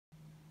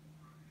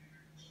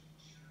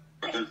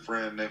a good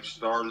friend named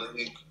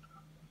Starlink.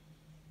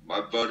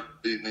 My buddy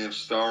named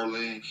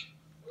Starlink.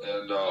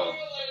 And,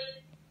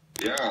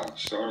 yeah,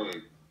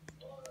 Starlink.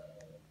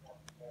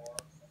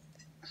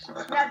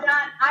 Now,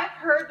 Don, I've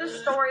heard the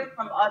story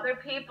from other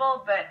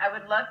people, but I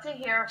would love to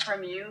hear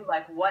from you,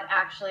 like, what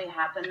actually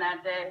happened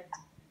that day.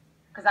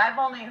 Because I've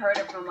only heard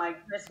it from,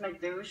 like, Chris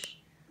McDouche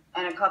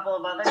and a couple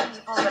of other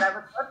people, but I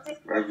would love to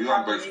hear If you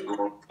don't break the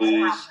door,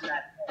 please.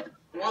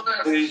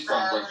 Please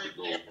don't break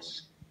the door.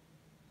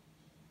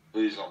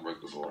 Please don't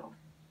break the door.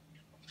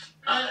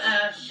 I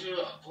asked you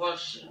a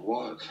question.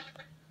 What?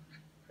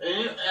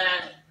 And you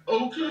asked,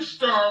 okay,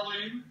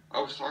 Starling.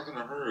 I was talking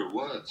to her.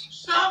 What?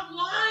 Stop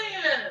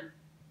lying.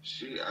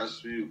 She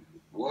asked me,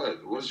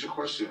 what? What's your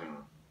question?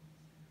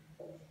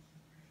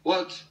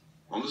 What?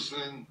 I'm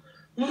listening.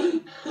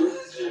 Come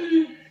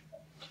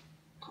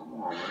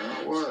on,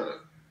 man.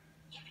 What?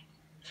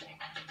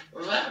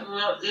 Well, that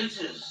girl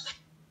itches.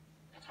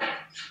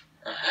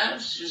 I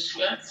asked you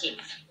sketching.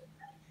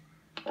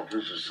 I'm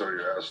just to show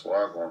your ass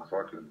live on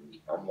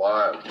I'm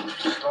live.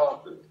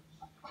 Stop it.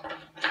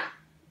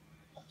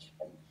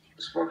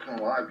 It's fucking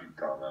live, you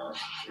dumbass.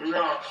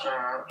 No, it's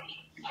not.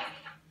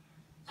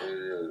 It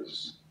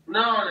is.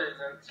 No, it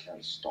isn't.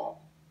 Can't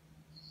stop.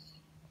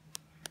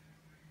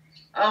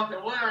 Okay,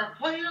 whatever.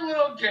 Play your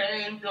little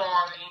game,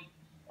 Donnie.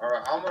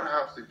 Alright, I'm gonna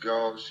have to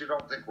go. She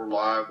don't think we're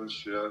live and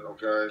shit,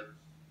 okay?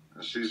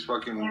 And she's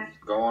fucking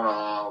going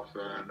off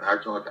and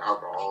acting like an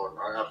alcoholic.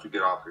 I have to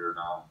get off here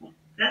now.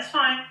 That's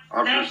fine.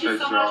 Thank you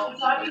so much for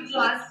talking to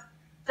us.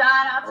 Don,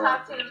 I'll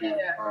talk to you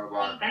later. All right,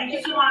 bye. Thank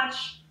you so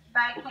much.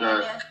 Bye,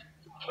 Candus.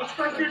 Let's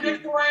go through this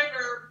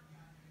later.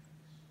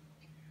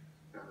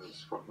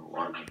 This fucking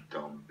live, you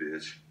dumb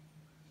bitch.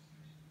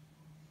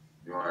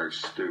 You are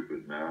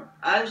stupid, man.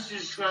 I just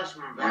scratched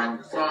my back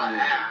before I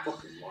asked.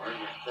 Fucking live,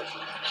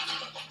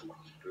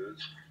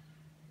 bitch.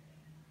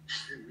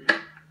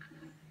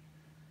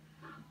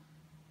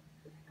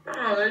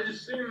 Oh, they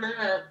just seen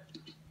that.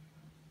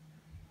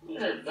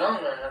 You're a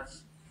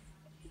dumbass.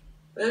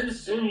 They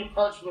just seen you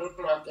punch me with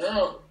my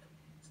throat.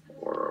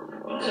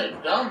 Whatever. You're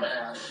a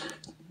dumbass.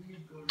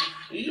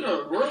 You're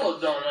a real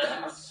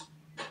dumbass.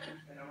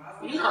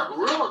 You're a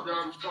real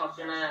dumb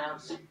fucking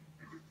ass.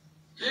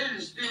 They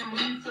just didn't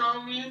you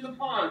throw me in the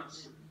punch.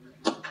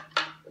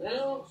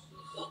 Well,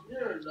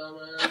 you're a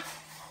dumbass.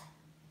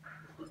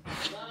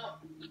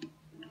 Stop.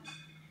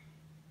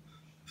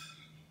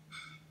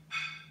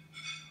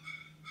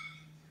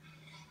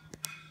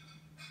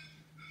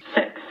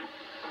 6,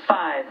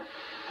 5,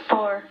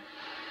 4,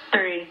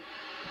 3,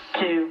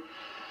 2,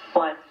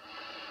 1,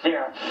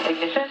 0.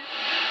 Ignition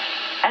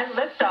and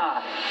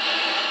liftoff.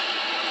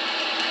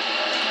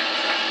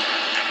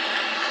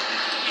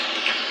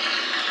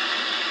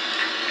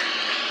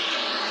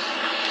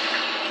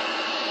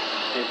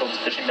 Vehicle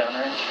position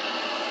downrange.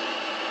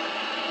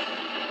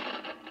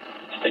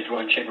 Stage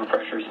 1 chamber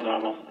pressure is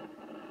normal.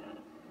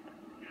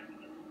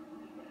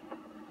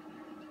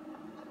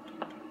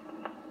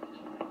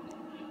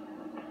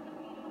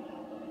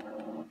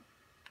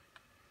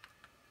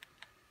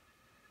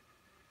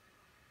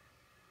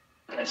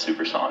 And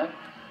supersonic.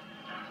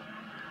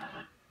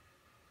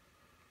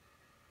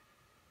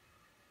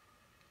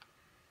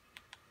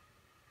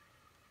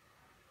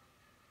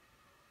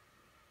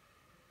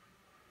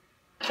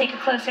 Take a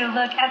closer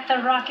look at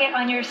the rocket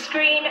on your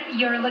screen.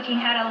 You're looking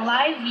at a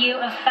live view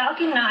of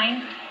Falcon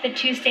 9. The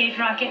two-stage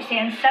rocket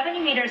stands 70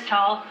 meters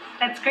tall.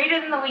 That's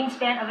greater than the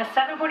wingspan of a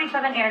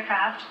 747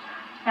 aircraft.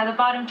 Now the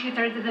bottom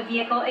two-thirds of the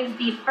vehicle is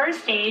the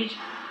first stage.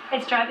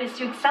 Its job is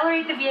to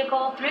accelerate the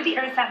vehicle through the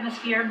Earth's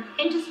atmosphere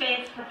into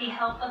space with the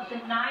help of the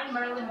 9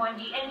 Merlin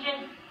 1D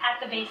engine at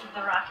the base of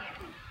the rocket.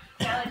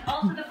 Now it's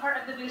also the part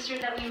of the booster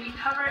that we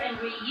recover and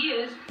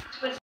reuse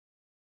with